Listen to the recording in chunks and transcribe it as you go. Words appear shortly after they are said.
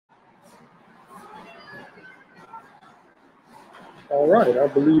All right, I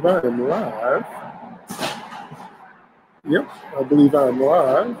believe I am live. Yep, I believe I'm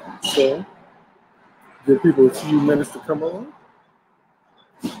live. So give people a few minutes to come on.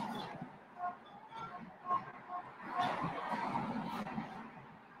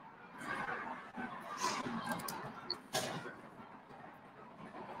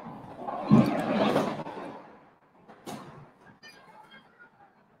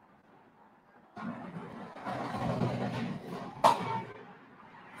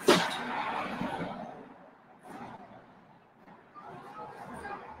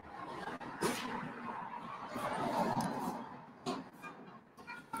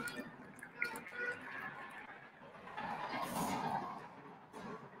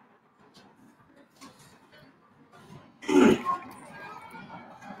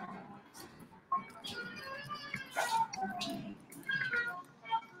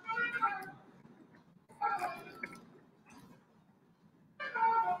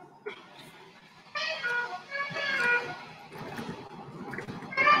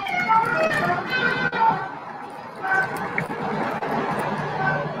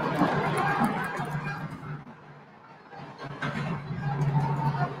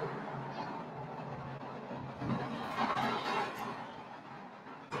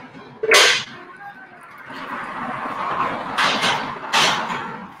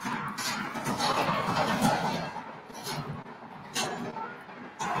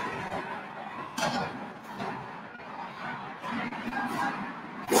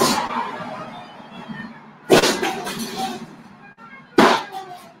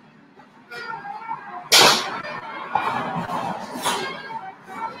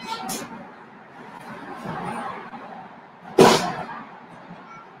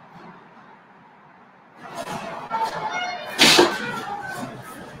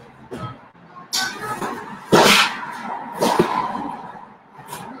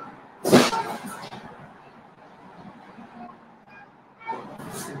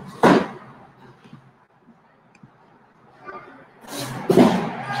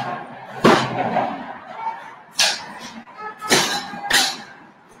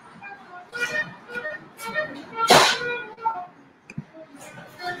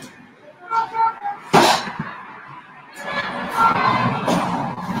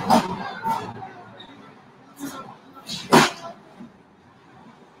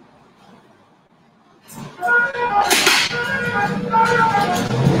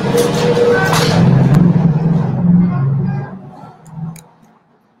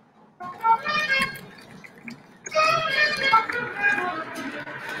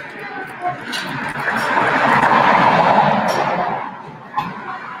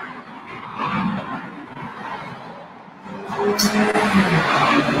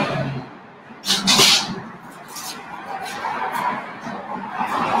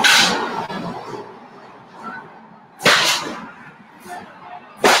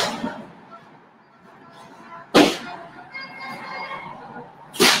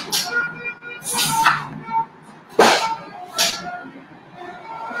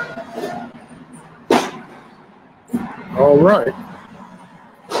 All right.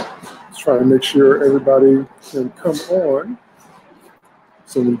 Let's try to make sure everybody can come on.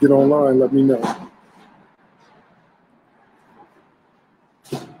 So when you get online, let me know.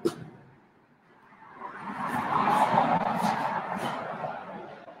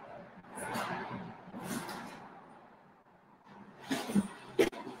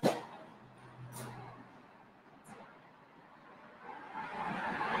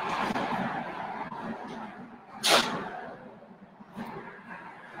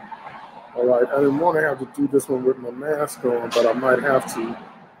 All right, I didn't want to have to do this one with my mask on, but I might have to.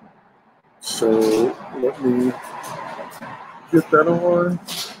 So let me get that on.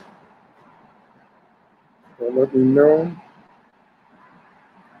 And let me know.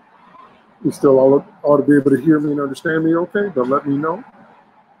 You still ought to be able to hear me and understand me okay, but let me know.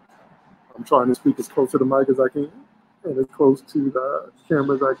 I'm trying to speak as close to the mic as I can and as close to the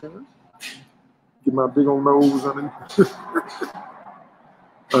camera as I can. Get my big old nose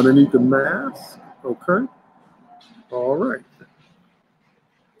underneath the mask. Okay. All right.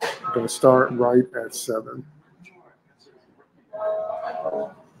 I'm going to start right at 7.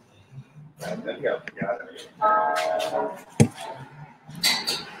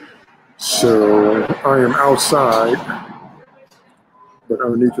 So I am outside, but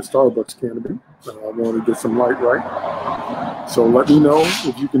underneath the Starbucks canopy. I want to get some light right. So let me know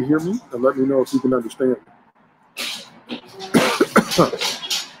if you can hear me, and let me know if you can understand me.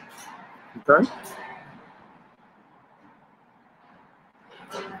 Okay?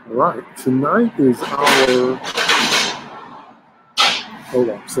 All right. Tonight is our Hold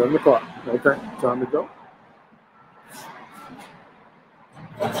on, 7 o'clock. Okay, time to go.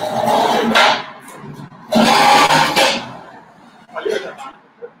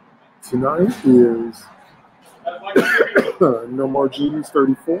 Tonight is No More Genies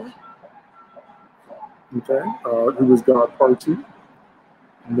 34. Okay, Who is God Part 2.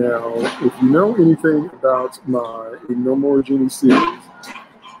 Now, if you know anything about my No More Genie series,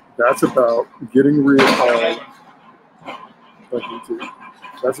 that's about getting rid of,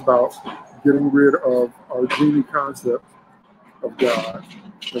 that's about getting rid of our genie concept of God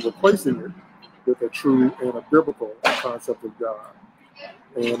and replacing it with a true and a biblical concept of God.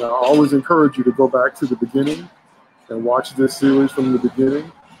 And I always encourage you to go back to the beginning and watch this series from the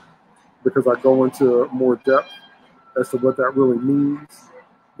beginning, because I go into more depth as to what that really means,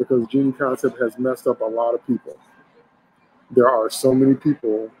 because genie concept has messed up a lot of people. There are so many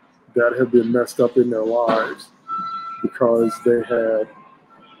people that have been messed up in their lives because they had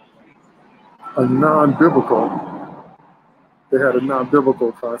a non-biblical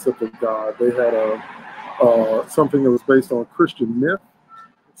concept of God. They had something that was based on Christian myth,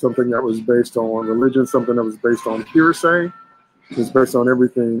 something that was based on religion, something that was based on hearsay. It was based on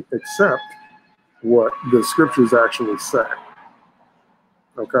everything except what the scriptures actually say.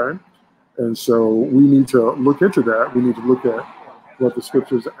 Okay? And so we need to look into that. We need to look at what the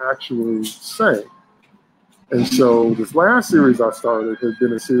scriptures actually say. And so this last series I started has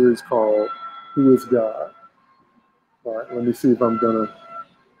been a series called Who is God? All right, let me see if I'm gonna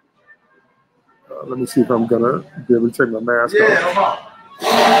be able to take my mask off.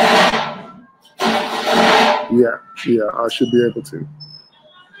 Yeah, I should be able to.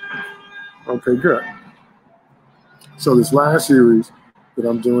 Okay, good. So this last series that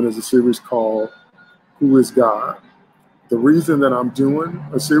I'm doing is a series called Who is God? The reason that I'm doing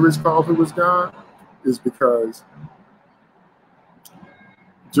a series called Who is God is because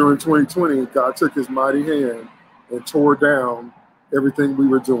during 2020, God took his mighty hand and tore down everything we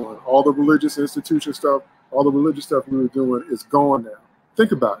were doing. All the religious institution stuff, all the religious stuff we were doing is gone now.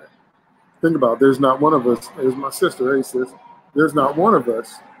 Think about it. There's not one of us, there's my sister, hey sis, there's not one of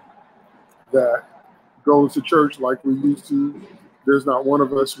us that goes to church like we used to. There's not one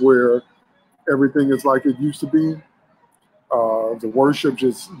of us where everything is like it used to be. The worship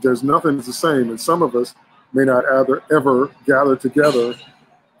there's nothing that's the same. And some of us may not ever gather together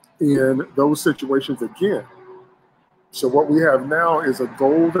in those situations again. So what we have now is a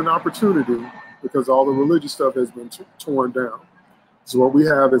golden opportunity, because all the religious stuff has been torn down. So what we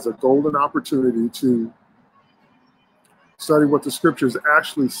have is a golden opportunity to study what the scriptures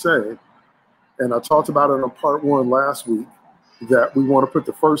actually say. And I talked about it on part 1 last week, that we want to put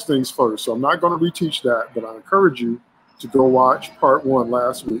the first things first. So I'm not going to reteach that, but I encourage you to go watch part 1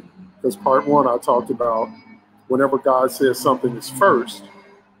 last week, because part 1 I talked about whenever God says something is first,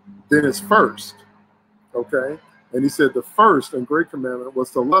 then it's first. Okay? And he said the first and great commandment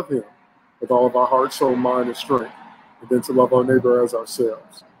was to love him with all of our heart, soul, mind, and strength, and then to love our neighbor as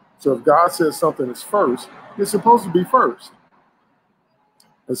ourselves. So if God says something is first, it's supposed to be first.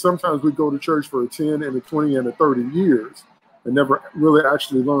 And sometimes we go to church for 10 and 20 and 30 years and never really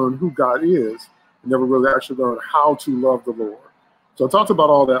actually learn who God is, and never really actually learn how to love the Lord. So I talked about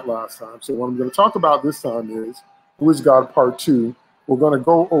all that last time. So what I'm going to talk about this time is Who is God Part 2. We're going to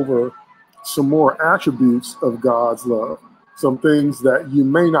go over some more attributes of God's love, some things that you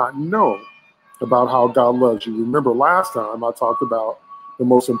may not know about how God loves you. Remember last time I talked about the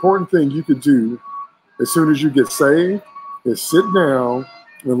most important thing you could do as soon as you get saved is sit down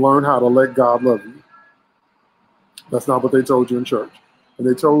and learn how to let God love you. That's not what they told you in church. And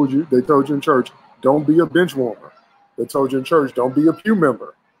they told you in church, don't be a bench warmer. They told you in church, don't be a pew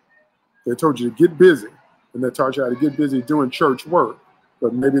member. They told you to get busy, and they taught you how to get busy doing church work.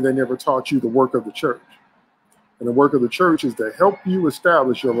 But maybe they never taught you the work of the church. And the work of the church is to help you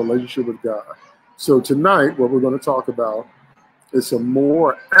establish your relationship with God. So tonight, what we're going to talk about is some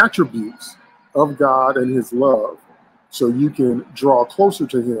more attributes of God and his love, so you can draw closer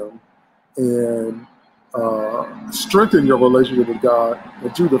to him and strengthen your relationship with God,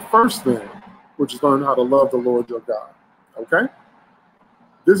 and do the first thing, which is learn how to love the Lord your God. Okay?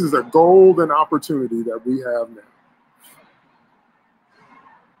 This is a golden opportunity that we have now.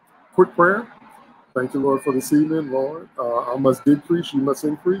 Quick prayer. Thank you, Lord, for this evening, Lord. I must decrease, you must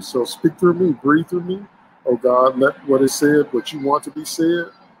increase. So speak through me, breathe through me. Oh God, let what is said, what you want to be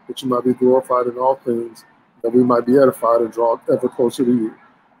said, that you might be glorified in all things, that we might be edified and draw ever closer to you.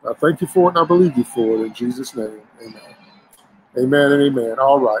 I thank you for it and I believe you for it. In Jesus' name, amen. Amen and amen.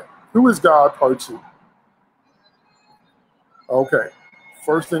 All right. Who is God, part 2? Okay.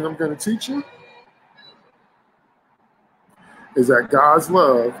 First thing I'm going to teach you is that God's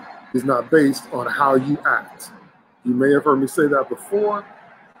love is not based on how you act. You may have heard me say that before,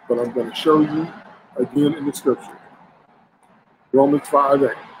 but I'm going to show you again in the scripture. Romans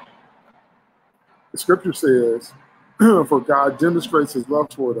 5:8. The scripture says, for God demonstrates his love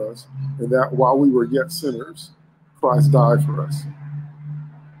toward us, and that while we were yet sinners, Christ died for us.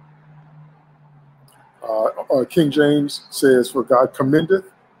 King James says, for God commendeth.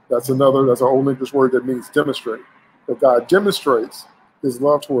 That's an Old English word that means demonstrate. For God demonstrates his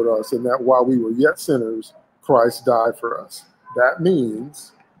love toward us, and that while we were yet sinners, Christ died for us. That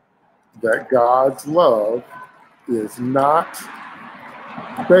means that God's love is not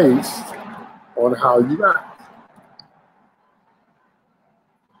based on how you act.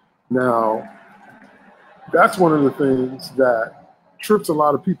 Now, that's one of the things that trips a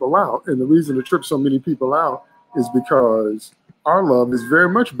lot of people out. And the reason it trips so many people out is because our love is very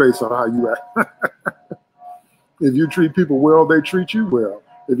much based on how you act. If you treat people well, they treat you well.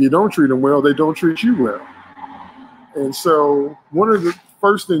 If you don't treat them well, they don't treat you well. And so one of the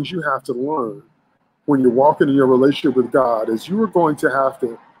first things you have to learn when you're walking in your relationship with God is you are going to have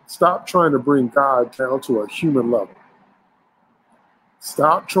to stop trying to bring God down to a human level.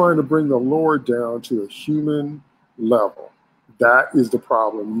 Stop trying to bring the Lord down to a human level. That is the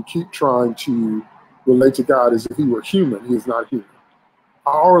problem. You keep trying to relate to God as if he were human. He is not human.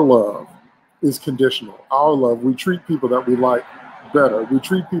 Our love is conditional. Our love, we treat people that we like better. We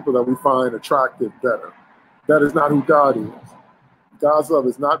treat people that we find attractive better. That is not who God is. God's love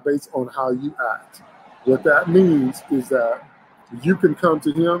is not based on how you act. What that means is that you can come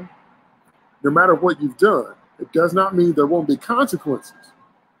to him no matter what you've done. It does not mean there won't be consequences.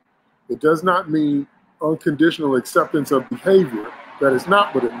 It does not mean unconditional acceptance of behavior. That is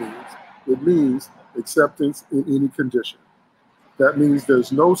not what it means. It means acceptance in any condition. That means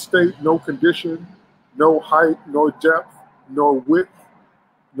there's no state, no condition, no height, no depth, no width,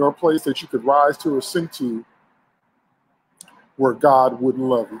 no place that you could rise to or sink to where God wouldn't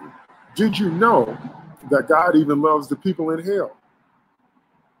love you. Did you know that God even loves the people in hell?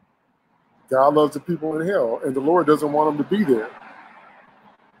 God loves the people in hell, and the Lord doesn't want them to be there.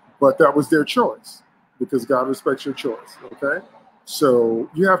 But that was their choice, because God respects your choice, okay? So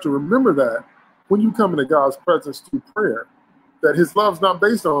you have to remember that when you come into God's presence through prayer, that his love's not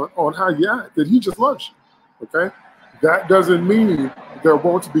based on how you act, that he just loves you, okay? That doesn't mean there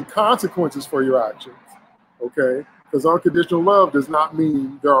won't be consequences for your actions, okay? Because unconditional love does not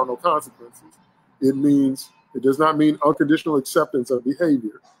mean there are no consequences. It does not mean unconditional acceptance of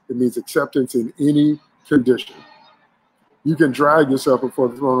behavior. It means acceptance in any condition. You can drag yourself before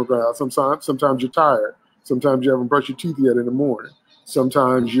the throne of God. Sometimes you're tired. Sometimes you haven't brushed your teeth yet in the morning.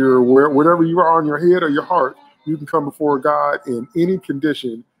 Sometimes whatever you are on your head or your heart, you can come before God in any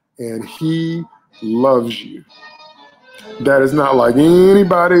condition, and he loves you. That is not like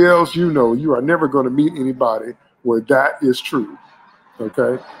anybody else you know. You are never going to meet anybody where that is true,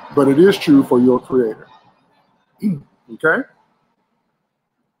 okay? But it is true for your Creator, okay?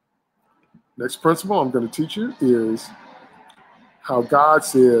 Next principle I'm going to teach you is how God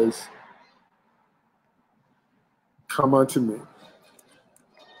says, come unto me.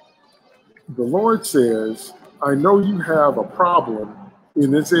 The Lord says, I know you have a problem in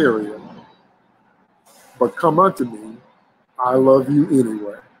this area, but come unto me. I love you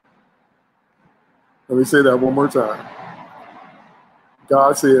anyway. Let me say that one more time.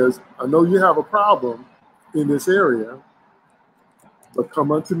 God says, I know you have a problem in this area, but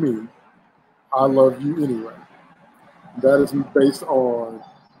come unto me. I love you anyway. That is based on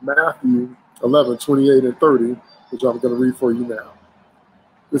Matthew 11:28 and 30, which I'm going to read for you now.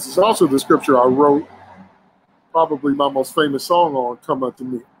 This is also the scripture I wrote probably my most famous song on, Come Unto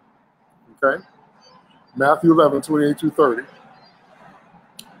Me. Okay? Matthew 11:28 through 30.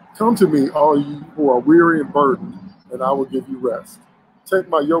 Come to me, all you who are weary and burdened, and I will give you rest. Take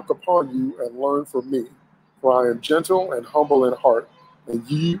my yoke upon you and learn from me, for I am gentle and humble in heart, and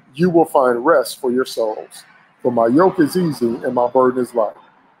you will find rest for your souls. For my yoke is easy and my burden is light.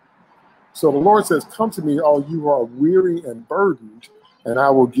 So the Lord says, come to me, all you who are weary and burdened, and I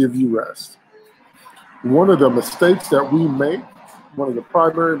will give you rest. One of the mistakes that we make, one of the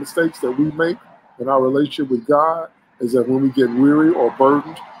primary mistakes that we make in our relationship with God is that when we get weary or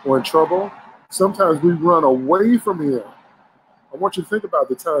burdened or in trouble, sometimes we run away from him. I want you to think about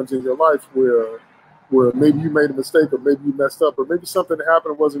the times in your life where maybe you made a mistake, or maybe you messed up, or maybe something that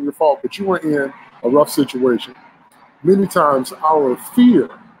happened wasn't your fault, but you were in a rough situation. Many times our fear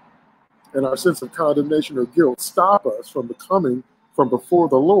and our sense of condemnation or guilt stop us from coming from before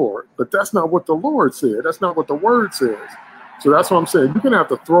the Lord. But that's not what the Lord said. That's not what the word says. So that's what I'm saying. You're going to have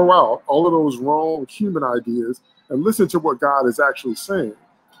to throw out all of those wrong human ideas and listen to what God is actually saying.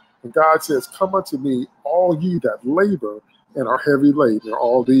 And God says, come unto me, all ye that labor and are heavy laden,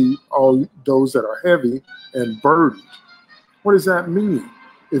 all those that are heavy and burdened. What does that mean?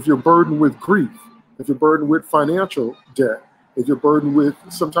 If you're burdened with grief, if you're burdened with financial debt, if you're burdened with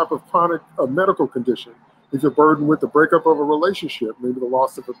some type of chronic medical condition, if you're burdened with the breakup of a relationship, maybe the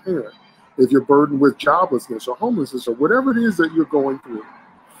loss of a parent, if you're burdened with joblessness or homelessness or whatever it is that you're going through,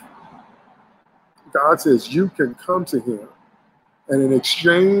 God says you can come to him, and in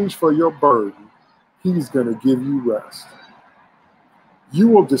exchange for your burden, he's going to give you rest. You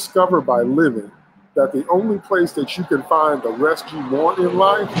will discover by living that the only place that you can find the rest you want in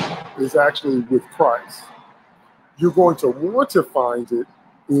life is actually with Christ. You're going to want to find it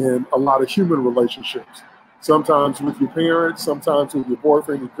in a lot of human relationships. Sometimes with your parents, sometimes with your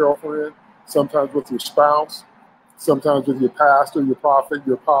boyfriend, your girlfriend, sometimes with your spouse, sometimes with your pastor, your prophet,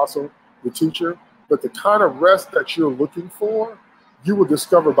 your apostle, your teacher. But the kind of rest that you're looking for, you will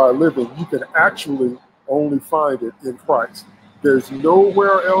discover by living. You can actually only find it in Christ. There's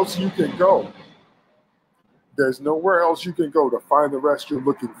nowhere else you can go. There's nowhere else you can go to find the rest you're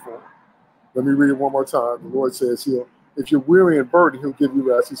looking for. Let me read it one more time. The Lord says, if you're weary and burdened, he'll give you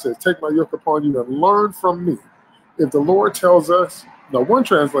rest. He says, take my yoke upon you and learn from me. If the Lord tells us, now one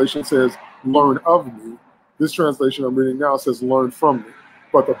translation says, learn of me. This translation I'm reading now says, learn from me.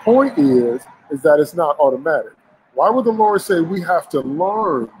 But the point is that it's not automatic. Why would the Lord say we have to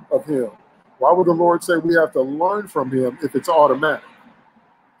learn of him? Why would the Lord say we have to learn from him if it's automatic?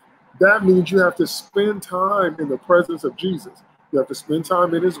 That means you have to spend time in the presence of Jesus. You have to spend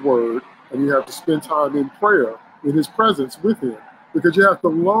time in his word, and you have to spend time in prayer, in his presence with him, because you have to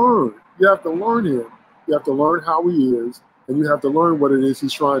learn. You have to learn him. You have to learn how he is, and you have to learn what it is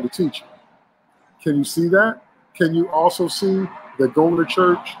he's trying to teach you. Can you see that? Can you also see that going to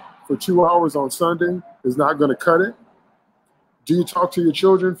church for 2 hours on Sunday is not going to cut it? Do you talk to your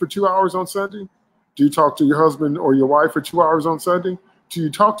children for 2 hours on Sunday? Do you talk to your husband or your wife for 2 hours on Sunday? Do you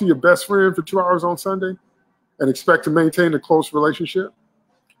talk to your best friend for 2 hours on Sunday and expect to maintain a close relationship?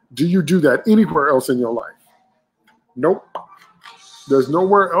 Do you do that anywhere else in your life? Nope. There's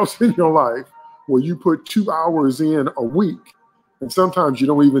nowhere else in your life where you put 2 hours in a week, and sometimes you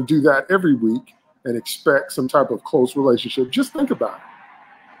don't even do that every week, and expect some type of close relationship. Just think about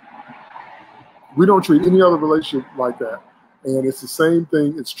it. We don't treat any other relationship like that. And it's the same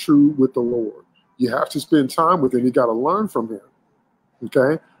thing. It's true with the Lord. You have to spend time with him. You got to learn from him.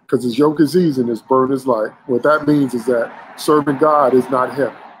 Okay? Because his yoke is easy and his burden is light. What that means is that serving God is not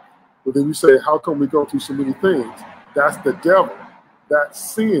heavy. But then you say, how come we go through so many things? That's the devil. That's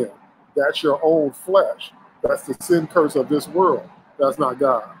sin. That's your own flesh. That's the sin curse of this world. That's not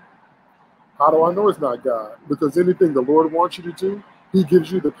God. How do I know it's not God? Because anything the Lord wants you to do, he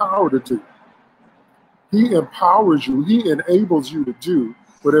gives you the power to do. He empowers you. He enables you to do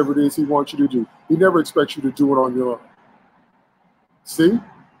whatever it is he wants you to do. He never expects you to do it on your own. See?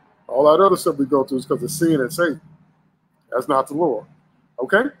 All that other stuff we go through is because of sin and Satan. That's not the Lord.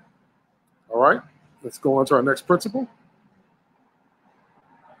 Okay? All right. Let's go on to our next principle.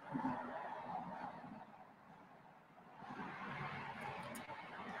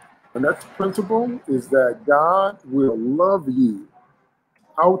 The next principle is that God will love you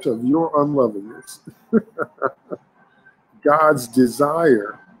out of your unlovingness. God's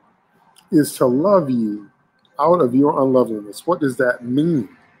desire is to love you out of your unlovingness. What does that mean?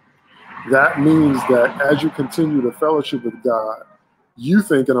 That means that as you continue to fellowship with God, you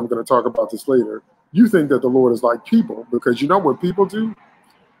think, and I'm going to talk about this later, you think that the Lord is like people, because you know what people do?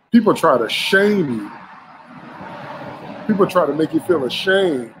 People try to shame you. People try to make you feel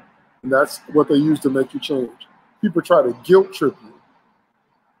ashamed, and that's what they use to make you change. People try to guilt trip you.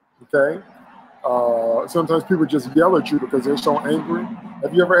 Okay? Sometimes people just yell at you because they're so angry.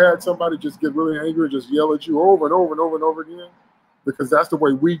 Have you ever had somebody just get really angry and just yell at you over and over and over and over again? Because that's the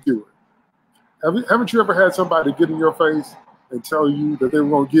way we do it. Haven't you ever had somebody get in your face and tell you that they were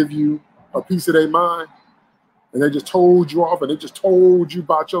going to give you a piece of their mind, and they just told you off and they just told you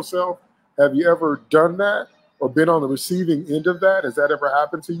about yourself? Have you ever done that or been on the receiving end of that? Has that ever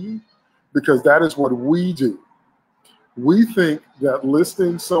happened to you? Because that is what we do. We think that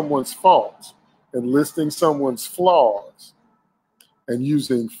listing someone's faults and listing someone's flaws and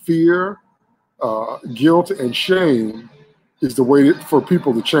using fear, guilt, and shame is the way for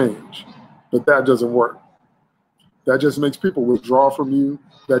people to change. But that doesn't work. That just makes people withdraw from you.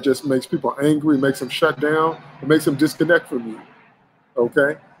 That just makes people angry, makes them shut down, and makes them disconnect from you.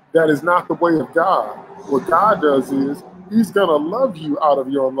 Okay? That is not the way of God. What God does is he's going to love you out of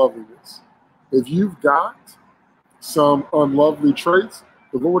your unlovingness. If you've got some unlovely traits,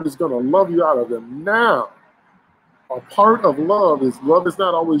 the Lord is going to love you out of them. Now, a part of love is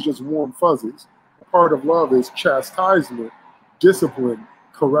not always just warm fuzzies. A part of love is chastisement, discipline,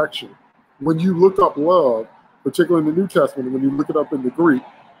 correction. When you look up love, particularly in the New Testament, when you look it up in the Greek,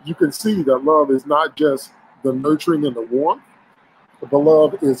 you can see that love is not just the nurturing and the warmth, but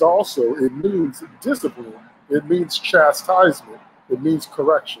love is also, it means discipline, it means chastisement, it means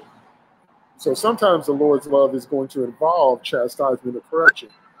correction. So sometimes the Lord's love is going to involve chastisement or correction,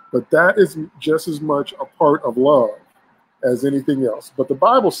 but that is just as much a part of love as anything else. But the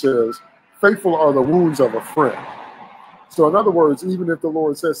Bible says, faithful are the wounds of a friend. So in other words, even if the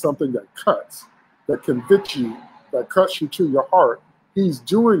Lord says something that cuts, that convicts you, that cuts you to your heart, he's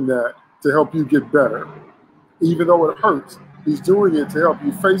doing that to help you get better. Even though it hurts, he's doing it to help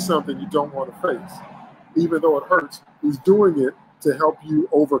you face something you don't want to face. Even though it hurts, he's doing it to help you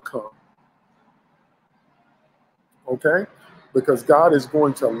overcome. Okay? Because God is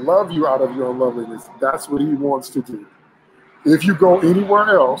going to love you out of your unloveliness. That's what he wants to do. If you go anywhere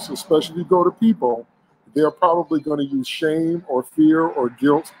else, especially if you go to people, they're probably going to use shame or fear or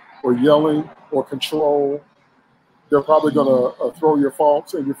guilt or yelling or control. They're probably going to throw your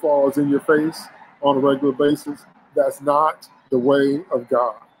faults and your flaws in your face on a regular basis. That's not the way of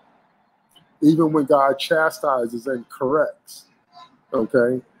God. Even when God chastises and corrects,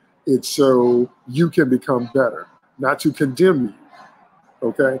 okay, it's so you can become better. Not to condemn you,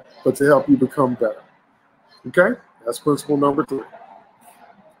 okay, but to help you become better. Okay, that's principle number 3.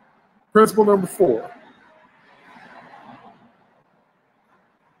 Principle number 4.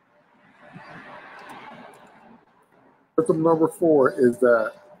 Principle number 4 is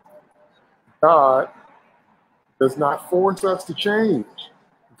that God does not force us to change.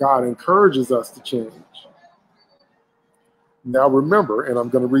 God encourages us to change. Now remember, and I'm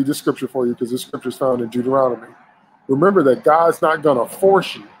going to read the scripture for you because the scripture is found in Deuteronomy. Remember that God's not going to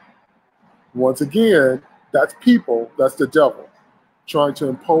force you. Once again, that's people, that's the devil, trying to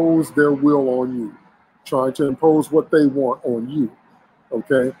impose their will on you, trying to impose what they want on you,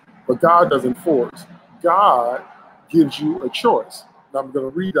 okay? But God doesn't force. God gives you a choice. Now I'm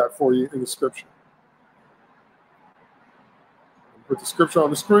going to read that for you in the scripture. Put the scripture on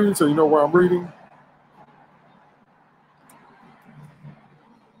the screen so you know where I'm reading.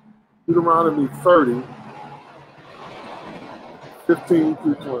 Deuteronomy 30, 15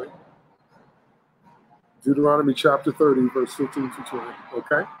 through 20. Deuteronomy chapter 30, verse 15 through 20.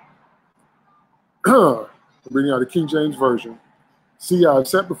 Okay? I'm reading out the King James Version. See, I have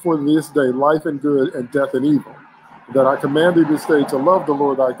set before thee this day life and good and death and evil, that I command thee this day to love the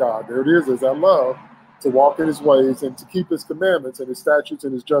Lord thy God. There it is that love, to walk in his ways and to keep his commandments and his statutes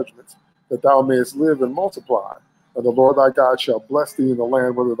and his judgments, that thou mayest live and multiply. And the Lord thy God shall bless thee in the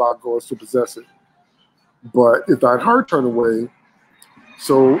land whither thou goest to possess it. But if thine heart turn away,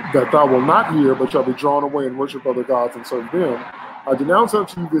 so that thou wilt not hear, but shall be drawn away and worship other gods and serve them, I denounce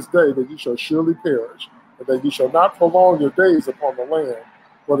unto you this day that ye shall surely perish, and that ye shall not prolong your days upon the land,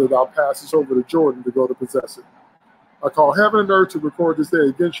 whether thou passest over the Jordan to go to possess it. I call heaven and earth to record this day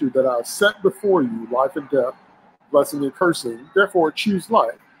against you, that I have set before you life and death, blessing and cursing. Therefore choose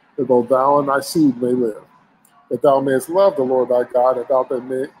life, that both thou and thy seed may live, that thou mayest love the Lord thy God, and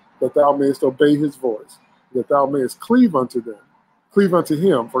that thou mayest obey his voice, that thou mayest cleave unto him,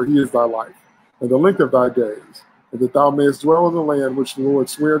 for he is thy life, and the length of thy days, and that thou mayest dwell in the land which the Lord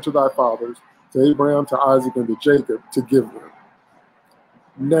sware to thy fathers, to Abraham, to Isaac, and to Jacob, to give them.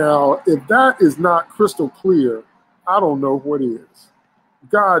 Now, if that is not crystal clear, I don't know what is.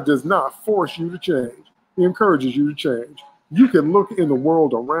 God does not force you to change. He encourages you to change. You can look in the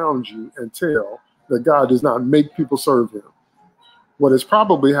world around you and tell that God does not make people serve him. What has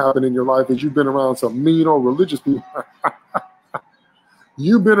probably happened in your life is you've been around some mean old religious people.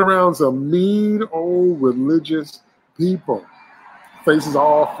 You've been around some mean old religious people. Faces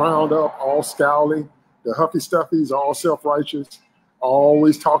all frowned up, all scowly. The huffy stuffies, all self-righteous,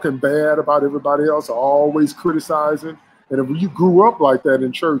 always talking bad about everybody else, always criticizing. And if you grew up like that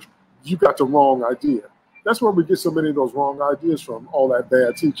in church, you got the wrong idea. That's where we get so many of those wrong ideas from, all that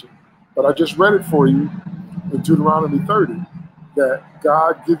bad teaching. But I just read it for you in Deuteronomy 30, that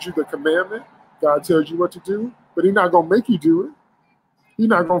God gives you the commandment, God tells you what to do, but he's not going to make you do it. He's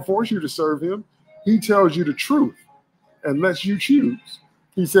not going to force you to serve him. He tells you the truth and lets you choose.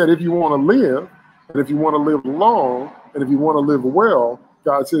 He said, if you want to live, and if you want to live long, and if you want to live well,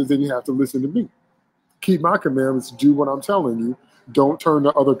 God says, then you have to listen to me. Keep my commandments, do what I'm telling you. Don't turn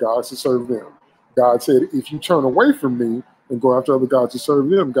to other gods to serve them. God said, if you turn away from me and go after other gods to serve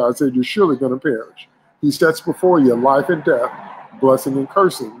them, God said, you're surely going to perish. He sets before you life and death, blessing and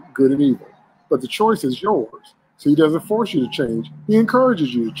cursing, good and evil. But the choice is yours. So he doesn't force you to change. He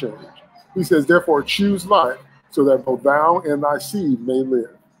encourages you to change. He says, therefore, choose life so that both thou and thy seed may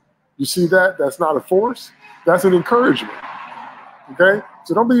live. You see that? That's not a force. That's an encouragement. Okay?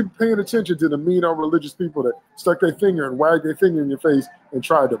 So don't be paying attention to the mean, unreligious people that stuck their finger and wagged their finger in your face and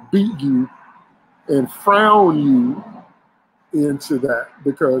tried to beat you and frown you into that,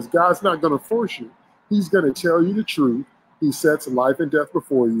 because God's not going to force you. He's going to tell you the truth. He sets life and death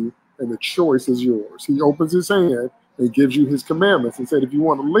before you, and the choice is yours. He opens his hand and gives you his commandments and said, if you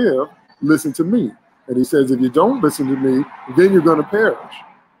want to live, listen to me. And he says, if you don't listen to me, then you're going to perish.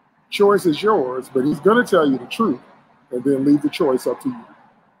 Choice is yours, but he's going to tell you the truth and then leave the choice up to you.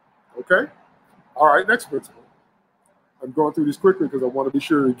 Okay? All right, next principle. I'm going through this quickly because I want to be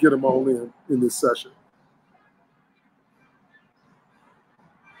sure to get them all in this session.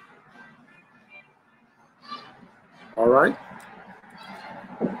 All right.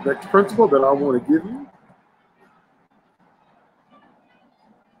 Next principle that I want to give you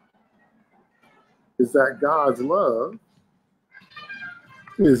is that God's love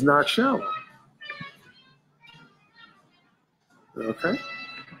is not shallow. Okay?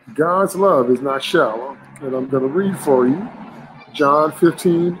 God's love is not shallow. And I'm going to read for you John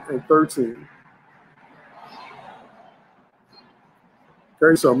 15 and 13.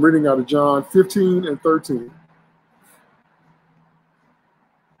 Okay, so I'm reading out of John 15 and 13.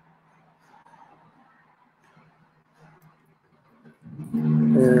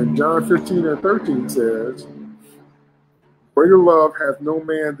 And John 15 and 13 says, greater love hath no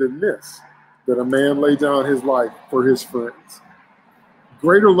man than this, that a man lay down his life for his friends.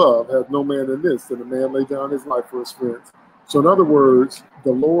 Greater love hath no man than this, that a man lay down his life for his friends. So in other words,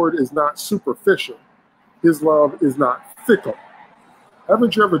 the Lord is not superficial. His love is not fickle.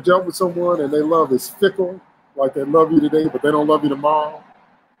 Haven't you ever dealt with someone and their love is fickle, like they love you today, but they don't love you tomorrow?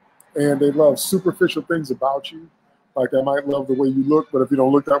 And they love superficial things about you. Like they might love the way you look, but if you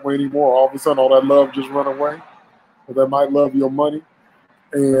don't look that way anymore, all of a sudden all that love just run away. Or they might love your money.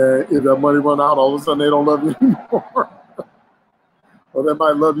 And if that money run out, all of a sudden they don't love you anymore. Or they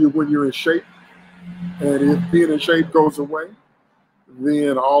might love you when you're in shape. And if being in shape goes away,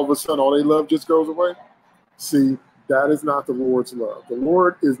 then all of a sudden all they love just goes away. See, that is not the Lord's love. The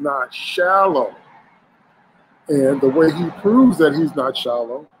Lord is not shallow. And the way he proves that he's not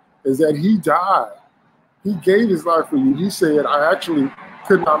shallow is that he died. He gave his life for you. He said, I actually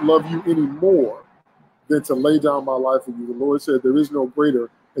could not love you any more than to lay down my life for you. The Lord said there is no greater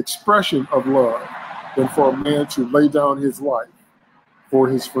expression of love than for a man to lay down his life for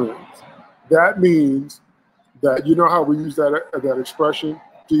his friends. That means that, you know how we use that expression,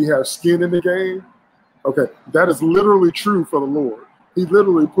 do you have skin in the game? Okay, that is literally true for the Lord. He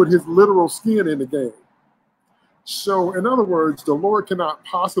literally put his literal skin in the game. So in other words, the Lord cannot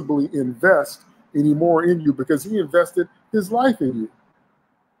possibly invest any more in you because he invested his life in you.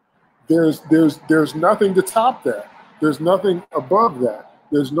 There's nothing to top that. There's nothing above that.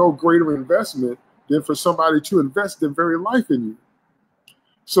 There's no greater investment than for somebody to invest their very life in you.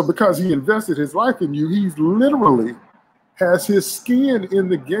 So because he invested his life in you, he's literally has his skin in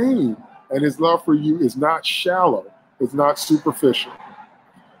the game, and his love for you is not shallow. It's not superficial.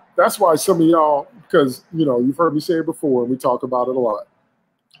 That's why some of y'all, because, you know, you've heard me say it before, and we talk about it a lot.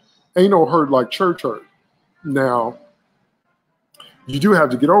 Ain't no hurt like church hurt. Now, you do have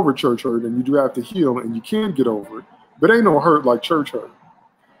to get over church hurt, and you do have to heal, and you can get over it. But ain't no hurt like church hurt.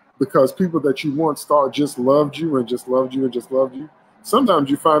 Because people that you once thought just loved you and just loved you and just loved you, sometimes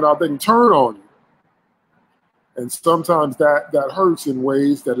you find out they can turn on you. And sometimes that hurts in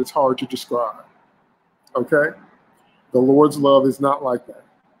ways that it's hard to describe. Okay? The Lord's love is not like that.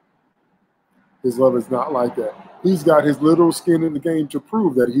 His love is not like that. He's got his literal skin in the game to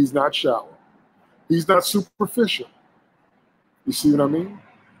prove that he's not shallow. He's not superficial. You see what I mean?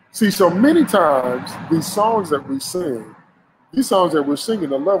 See, so many times these songs that we sing, these songs that we're singing,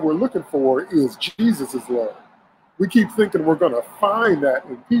 the love we're looking for is Jesus' love. We keep thinking we're going to find that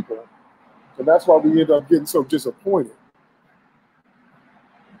in people. And that's why we end up getting so disappointed.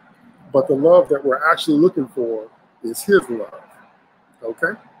 But the love that we're actually looking for is his love.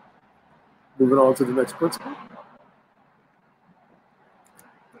 Okay? Moving on to the next principle.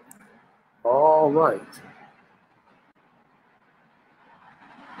 All right.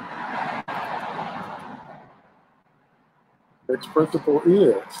 Next principle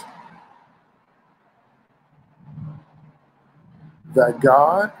is that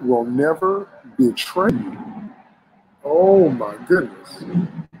God will never betray you. Oh my goodness.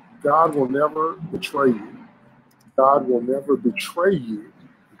 God will never betray you. God will never betray you.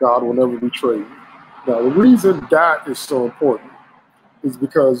 God will never betray you. Now, the reason that is so important is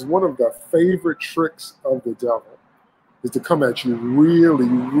because one of the favorite tricks of the devil is to come at you really,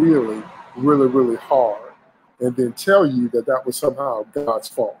 really, really, really hard and then tell you that that was somehow God's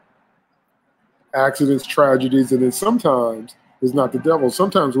fault. Accidents, tragedies, and then sometimes it's not the devil.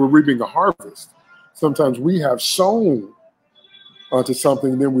 Sometimes we're reaping a harvest. Sometimes we have sown onto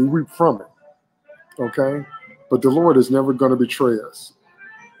something and then we reap from it. Okay? But the Lord is never going to betray us.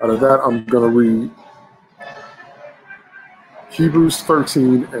 Out of that, I'm going to read Hebrews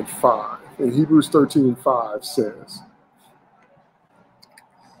 13:5. And Hebrews 13:5 says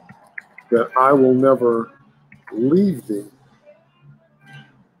that I will never leave thee.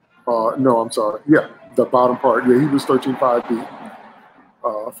 No, I'm sorry. Yeah, the bottom part. Yeah, Hebrews 13:5b.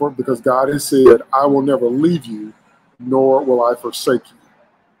 Because God has said, I will never leave you, nor will I forsake you.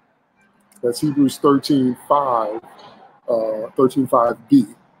 That's Hebrews 13:5,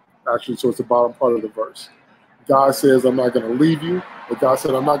 13:5b. Actually, so it's the bottom part of the verse. God says, I'm not going to leave you, but God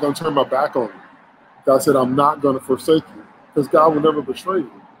said, I'm not going to turn my back on you. God said, I'm not going to forsake you, because God will never betray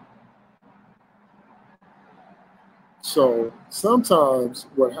you. So sometimes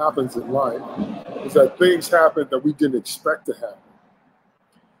what happens in life is that things happen that we didn't expect to happen.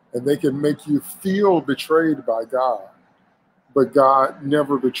 And they can make you feel betrayed by God. But God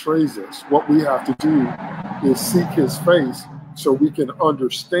never betrays us. What we have to do is seek his face so we can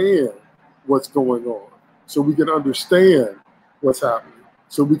understand what's going on. So we can understand what's happening.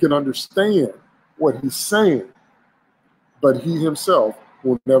 So we can understand what he's saying. But he himself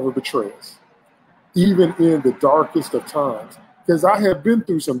will never betray us, even in the darkest of times. Because I have been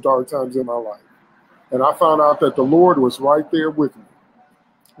through some dark times in my life. And I found out that the Lord was right there with me.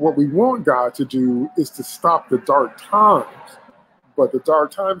 What we want God to do is to stop the dark times. But the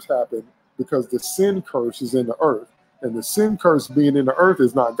dark times happen because the sin curse is in the earth. And the sin curse being in the earth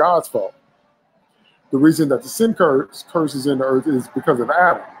is not God's fault. The reason that the sin curse is in the earth is because of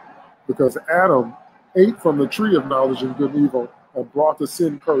Adam. Because Adam ate from the tree of knowledge of good and evil and brought the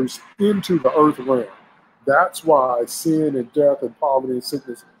sin curse into the earth realm. That's why sin and death and poverty and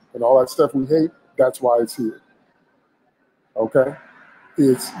sickness and all that stuff we hate, that's why it's here. Okay?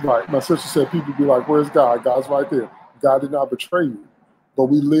 It's like my sister said, people be like, where's God? God's right there. God did not betray you. But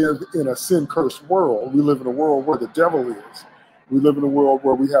we live in a sin-cursed world. We live in a world where the devil is. We live in a world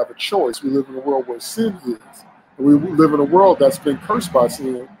where we have a choice. We live in a world where sin is. And we live in a world that's been cursed by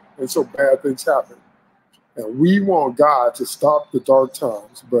sin, and so bad things happen. And we want God to stop the dark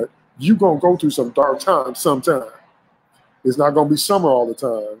times, but you're going to go through some dark times sometime. It's not going to be summer all the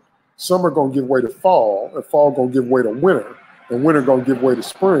time. Summer going to give way to fall, and fall going to give way to winter, and winter going to give way to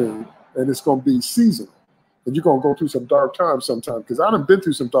spring, and it's going to be seasonal. And you're going to go through some dark times sometime, because I done been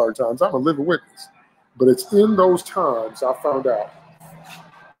through some dark times. I'm a living witness. But it's in those times I found out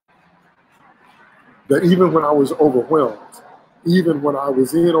that even when I was overwhelmed, even when I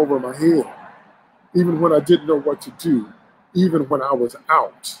was in over my head, even when I didn't know what to do, even when I was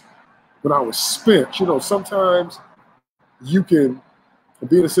out, when I was spent, you know, sometimes you can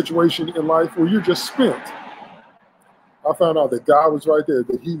be in a situation in life where you're just spent. I found out that God was right there,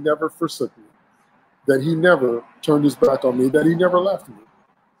 that he never forsook me, that he never turned his back on me, that he never left me,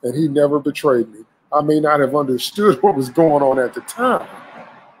 and he never betrayed me. I may not have understood what was going on at the time,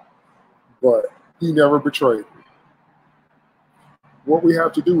 but he never betrayed me. What we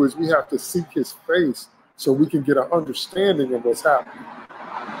have to do is we have to seek his face so we can get an understanding of what's happening.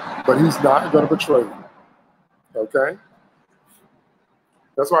 But he's not going to betray you. Okay?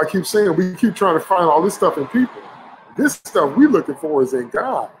 That's why I keep saying we keep trying to find all this stuff in people. This stuff we're looking for is in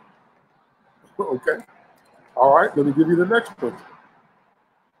God. Okay? All right, let me give you the next principle.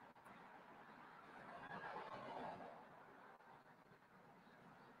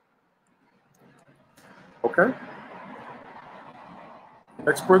 Okay?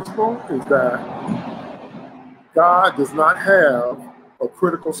 Next principle is that God does not have a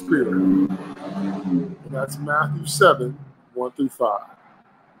critical spirit. And that's Matthew 7, 1 through 5.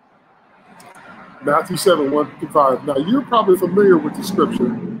 Matthew 7, 1 through 5. Now, you're probably familiar with the scripture,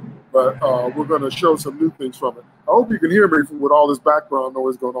 but we're going to show some new things from it. I hope you can hear me with all this background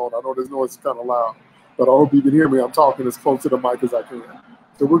noise going on. I know this noise is kind of loud, but I hope you can hear me. I'm talking as close to the mic as I can.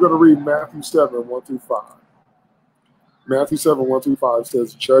 So we're going to read Matthew 7, 1 through 5. Matthew 7, 1 through 5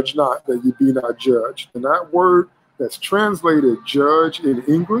 says, judge not that you be not judged. And that word that's translated judge in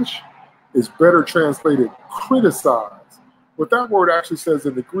English is better translated criticize. What that word actually says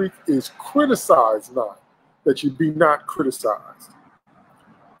in the Greek is criticize not, that you be not criticized.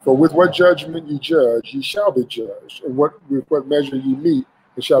 For with what judgment you judge, you shall be judged. And with what measure you meet,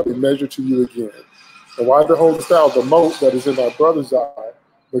 it shall be measured to you again. And why beholdest thou the mote that is in thy brother's eye,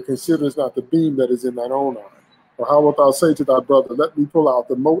 but considerest not the beam that is in thine own eye? Or how wilt thou say to thy brother, let me pull out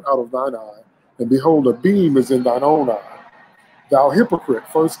the mote out of thine eye, and behold, a beam is in thine own eye? Thou hypocrite,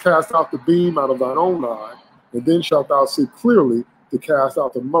 first cast out the beam out of thine own eye, and then shalt thou see clearly to cast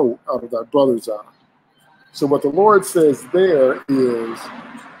out the mote out of thy brother's eye. So what the Lord says there is,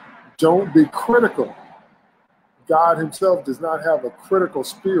 don't be critical. God himself does not have a critical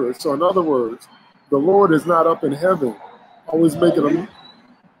spirit. So in other words, the Lord is not up in heaven always making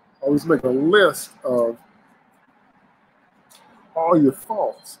a list of all your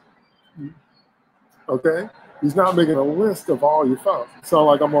faults. Okay? He's not making a list of all your faults. It sounds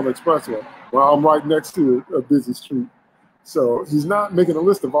like I'm on the expressway. Well, I'm right next to a busy street. So he's not making a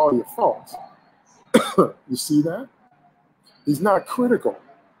list of all your faults. You see that? He's not critical.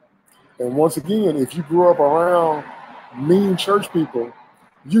 And once again, if you grew up around mean church people,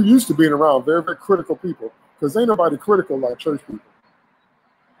 you're used to being around very, very critical people, because ain't nobody critical like church people.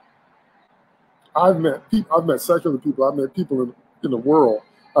 I've met secular people. I've met people in the world.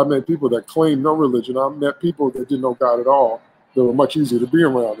 I've met people that claim no religion. I've met people that didn't know God at all. They were much easier to be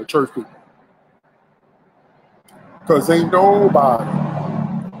around than church people, because ain't nobody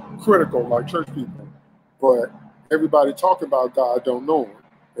critical like church people. But everybody talking about God don't know him,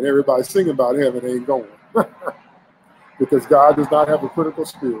 and everybody singing about heaven ain't going. Because God does not have a critical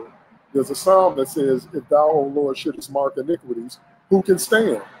spirit. There's a psalm that says, if thou, O Lord, shouldest mark iniquities, who can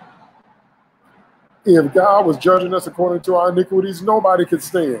stand? If God was judging us according to our iniquities, nobody could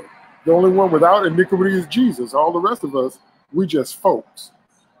stand. The only one without iniquity is Jesus. All the rest of us, we just folks.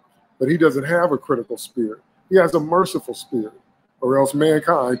 But he doesn't have a critical spirit. He has a merciful spirit, or else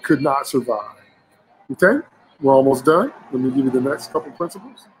mankind could not survive. Okay? We're almost done. Let me give you the next couple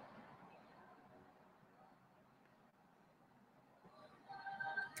principles.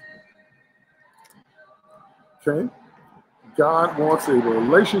 Okay? God wants a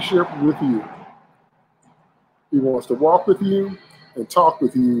relationship with you. He wants to walk with you and talk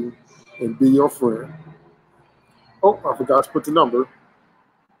with you and be your friend. Oh, I forgot to put the number.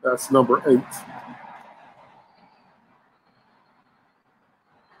 That's number 8.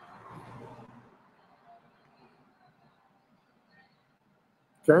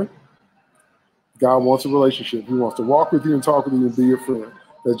 Okay? God wants a relationship. He wants to walk with you and talk with you and be your friend.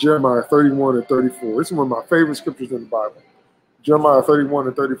 That's Jeremiah 31 and 34. This is one of my favorite scriptures in the Bible. Jeremiah 31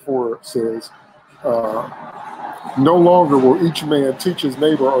 and 34 says, no longer will each man teach his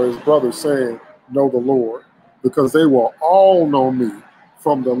neighbor or his brother, saying, know the Lord, because they will all know me,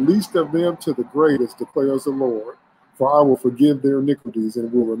 from the least of them to the greatest, declares the Lord. For I will forgive their iniquities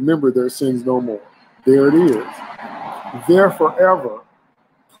and will remember their sins no more. There it is. There forever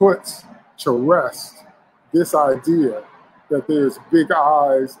puts to rest this idea that there's big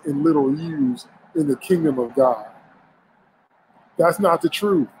I's and little U's in the kingdom of God. That's not the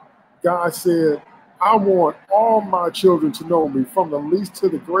truth. God said, I want all my children to know me, from the least to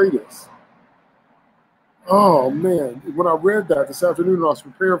the greatest. Oh man, when I read that this afternoon when I was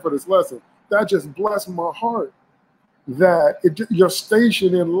preparing for this lesson, that just blessed my heart. That your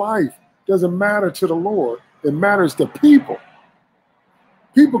station in life doesn't matter to the Lord. It matters to people.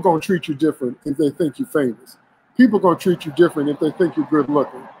 People gonna treat you different if they think you're famous. People gonna treat you different if they think you're good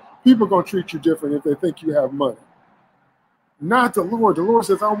looking. People gonna treat you different if they think you have money. Not the Lord. The Lord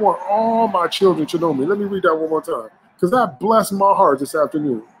says, I want all my children to know me. Let me read that one more time, because that blessed my heart this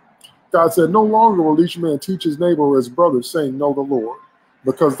afternoon. God said, no longer will each man teach his neighbor or his brother, saying, know the Lord,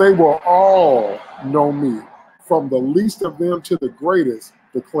 because they will all know me, from the least of them to the greatest,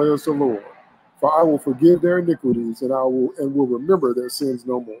 declares the Lord. For I will forgive their iniquities, and will remember their sins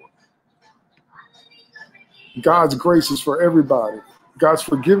no more. God's grace is for everybody. God's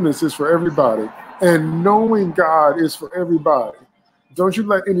forgiveness is for everybody. And knowing God is for everybody. Don't you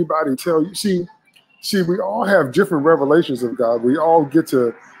let anybody tell you. See, we all have different revelations of God. We all get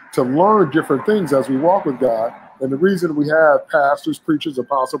to learn different things as we walk with God. And the reason we have pastors, preachers,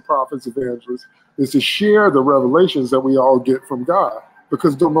 apostles, prophets, evangelists is to share the revelations that we all get from God.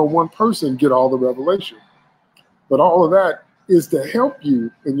 Because don't no one person get all the revelation. But all of that is to help you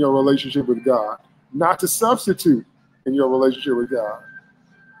in your relationship with God, not to substitute in your relationship with God.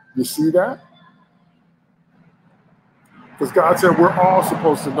 You see that? Because God said we're all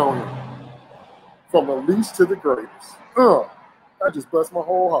supposed to know him, from the least to the greatest. That just blessed my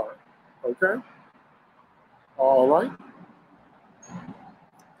whole heart. Okay? All right.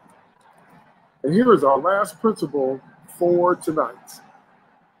 And here is our last principle for tonight.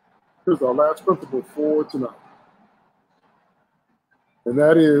 Here's our last principle for tonight. And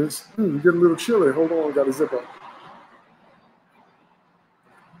that is, getting a little chilly. Hold on, got to zip up.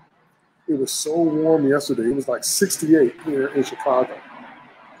 It was so warm yesterday. It was like 68 here in Chicago.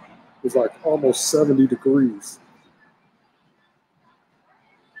 It was like almost 70 degrees.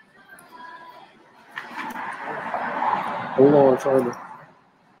 Hold on, trying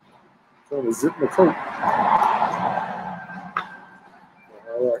to zip my coat.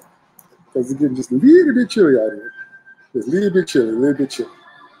 All right. Because it's getting just a little bit chilly out here. Just a little bit chilly, a little bit chilly.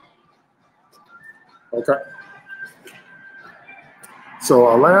 Okay. So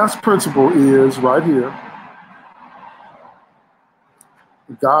our last principle is right here.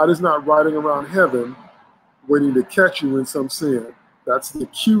 God is not riding around heaven waiting to catch you in some sin. That's the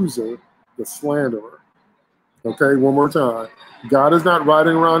accuser, the slanderer. Okay, one more time. God is not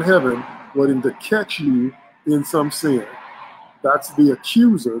riding around heaven waiting to catch you in some sin. That's the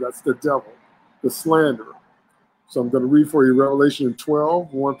accuser, that's the devil, the slanderer. So I'm going to read for you Revelation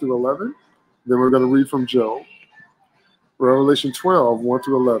 12, 1 through 11. Then we're going to read from Job. Revelation 12, 1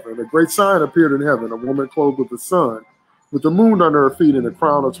 through 11. A great sign appeared in heaven, a woman clothed with the sun, with the moon under her feet and a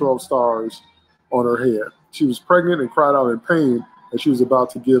crown of 12 stars on her head. She was pregnant and cried out in pain as she was about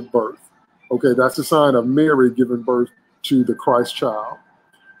to give birth. Okay, that's the sign of Mary giving birth to the Christ child.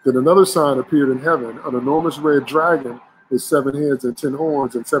 Then another sign appeared in heaven, an enormous red dragon with 7 heads and 10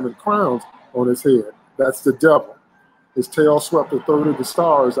 horns and 7 crowns on his head. That's the devil. His tail swept a third of the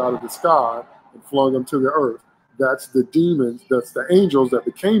stars out of the sky and flung them to the earth. That's the demons, that's the angels that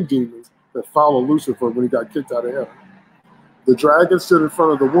became demons that followed Lucifer when he got kicked out of heaven. The dragon stood in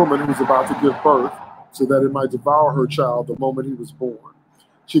front of the woman who was about to give birth so that it might devour her child the moment he was born.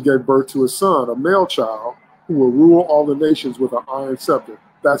 She gave birth to a son, a male child, who will rule all the nations with an iron scepter.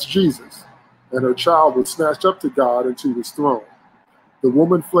 That's Jesus. And her child was snatched up to God and to his throne. The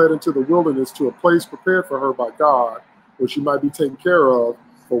woman fled into the wilderness to a place prepared for her by God, where she might be taken care of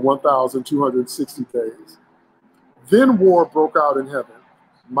for 1,260 days. Then war broke out in heaven.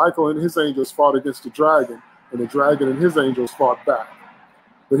 Michael and his angels fought against the dragon, and the dragon and his angels fought back.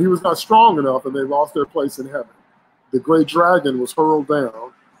 But he was not strong enough, and they lost their place in heaven. The great dragon was hurled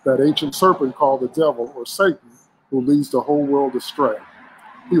down, that ancient serpent called the devil, or Satan, who leads the whole world astray.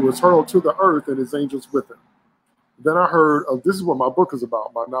 He was hurled to the earth, and his angels with him. Then I heard, this is what my book is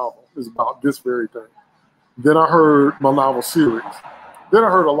about, my novel is about this very thing. Then I heard my novel series. Then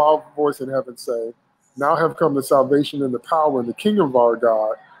I heard a loud voice in heaven say, now have come the salvation and the power and the kingdom of our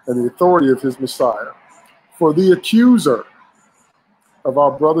God and the authority of his Messiah. For the accuser of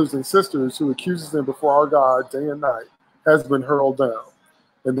our brothers and sisters who accuses them before our God day and night has been hurled down.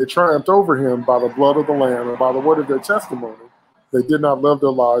 And they triumphed over him by the blood of the Lamb and by the word of their testimony. They did not love their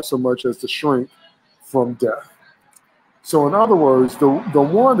lives so much as to shrink from death. So in other words, the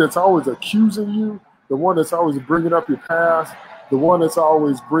one that's always accusing you, the one that's always bringing up your past, the one that's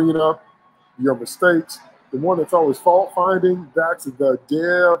always bringing up your mistakes, the one that's always fault finding, that's the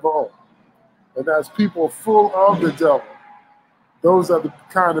devil. And that's people full of the devil. Those are the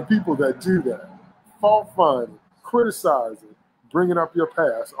kind of people that do that. Fault finding, criticizing, bringing up your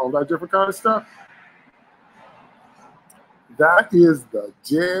past, all that different kind of stuff. That is the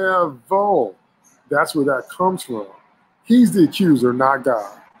devil. That's where that comes from. He's the accuser, not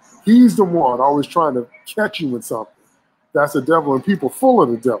God. He's the one always trying to catch you in something. That's the devil, and people full of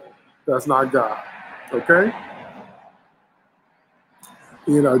the devil. That's not God. Okay?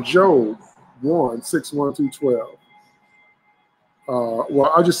 In Job 1, 6, 1 through 12.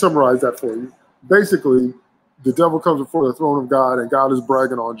 Well, I'll just summarize that for you. Basically, the devil comes before the throne of God, and God is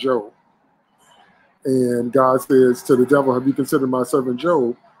bragging on Job. And God says to the devil, have you considered my servant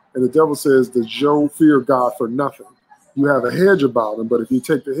Job? And the devil says, does Job fear God for nothing? You have a hedge about him, but if you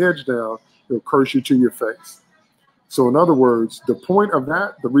take the hedge down, he'll curse you to your face. So in other words, the point of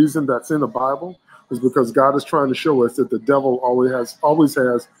that, the reason that's in the Bible, is because God is trying to show us that the devil always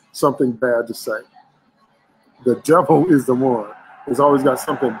has something bad to say. The devil is the one who's always got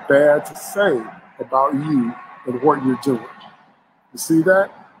something bad to say about you and what you're doing. You see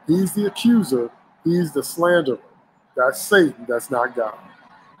that? He's the accuser. He's the slanderer. That's Satan. That's not God.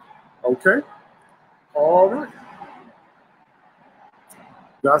 Okay? All right.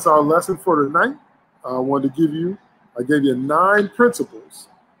 That's our lesson for tonight. I gave you 9 principles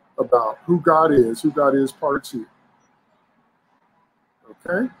about who God is part 2.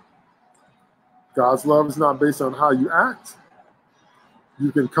 Okay? God's love is not based on how you act.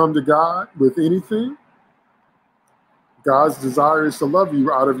 You can come to God with anything. God's desire is to love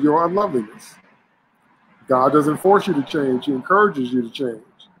you out of your unloveliness. God doesn't force you to change. He encourages you to change.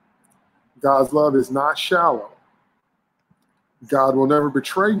 God's love is not shallow. God will never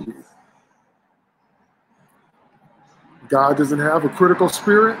betray you. God doesn't have a critical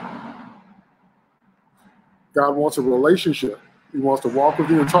spirit. God wants a relationship. He wants to walk with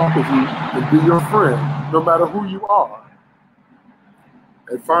you and talk with you and be your friend, no matter who you are.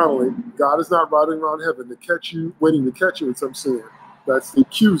 And finally, God is not riding around heaven to catch you, waiting to catch you in some sin. That's the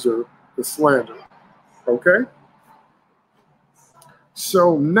accuser, the slanderer. Okay?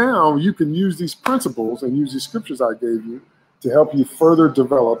 So now you can use these principles and use these scriptures I gave you to help you further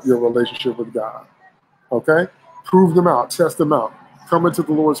develop your relationship with God. Okay? Prove them out, test them out. Come into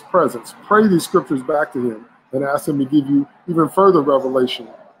the Lord's presence. Pray these scriptures back to him and ask him to give you even further revelation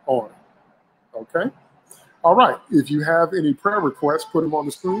on it. Okay? All right. If you have any prayer requests, put them on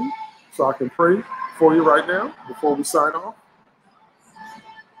the screen so I can pray for you right now before we sign off.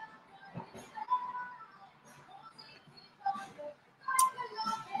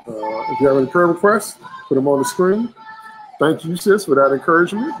 If you have any prayer requests, put them on the screen. Thank you, sis, for that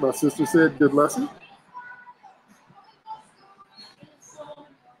encouragement. My sister said, good lesson.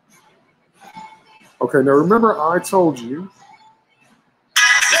 Okay, now remember I told you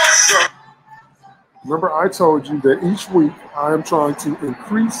that each week I am trying to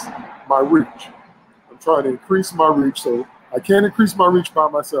increase my reach. I'm trying to increase my reach, so I can't increase my reach by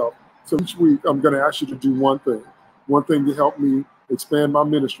myself. So each week I'm going to ask you to do one thing to help me expand my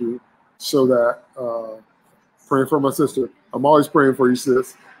ministry so that, praying for my sister, I'm always praying for you,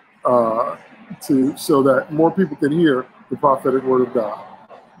 sis, so that more people can hear the prophetic word of God.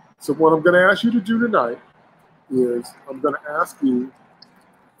 So what I'm going to ask you to do tonight is I'm going to ask you to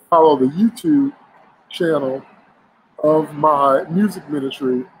follow the YouTube channel of my music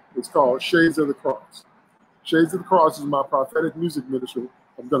ministry. It's called Shades of the Cross. Shades of the Cross is my prophetic music ministry.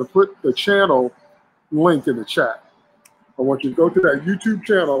 I'm going to put the channel link in the chat. I want you to go to that YouTube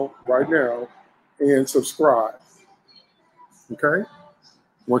channel right now and subscribe. Okay? I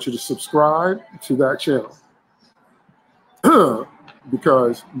want you to subscribe to that channel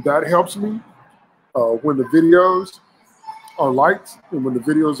because that helps me when the videos are liked and when the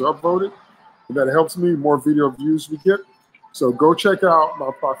videos are upvoted. And that helps me, more video views we get. So go check out my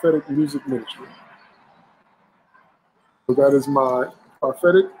prophetic music ministry. So that is my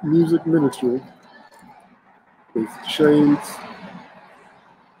prophetic music ministry. It's Shades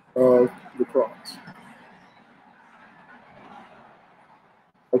of the Cross.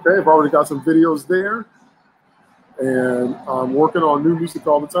 Okay, I've already got some videos there. And I'm working on new music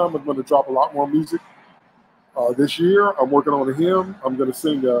all the time. I'm going to drop a lot more music this year. I'm working on a hymn. I'm going to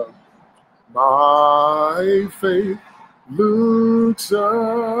sing My Faith Looks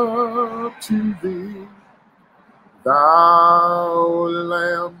Up to Thee, Thou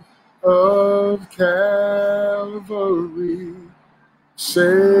Lamb of Calvary,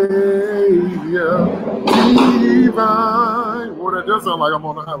 Savior divine. Well, that does sound like I'm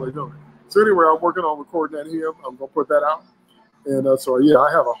on the highway, don't it? So anyway, I'm working on recording that hymn. I'm going to put that out. And so, yeah,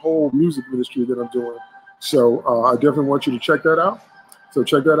 I have a whole music ministry that I'm doing. So I definitely want you to check that out. So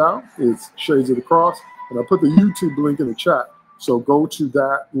check that out. It's Shades of the Cross. And I put the YouTube link in the chat. So go to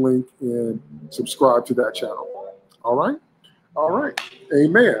that link and subscribe to that channel. All right? All right.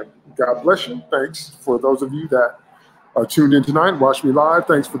 Amen. God bless you. Thanks for those of you that are tuned in tonight and watch me live.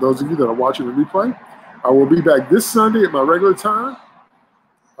 Thanks for those of you that are watching the replay. I will be back this Sunday at my regular time,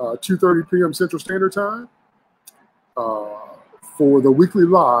 2:30 p.m. Central Standard Time, for the weekly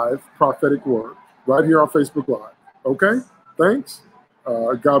live prophetic word right here on Facebook Live. Okay? Thanks.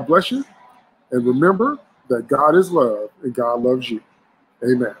 God bless you. And remember that God is love and God loves you.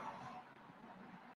 Amen.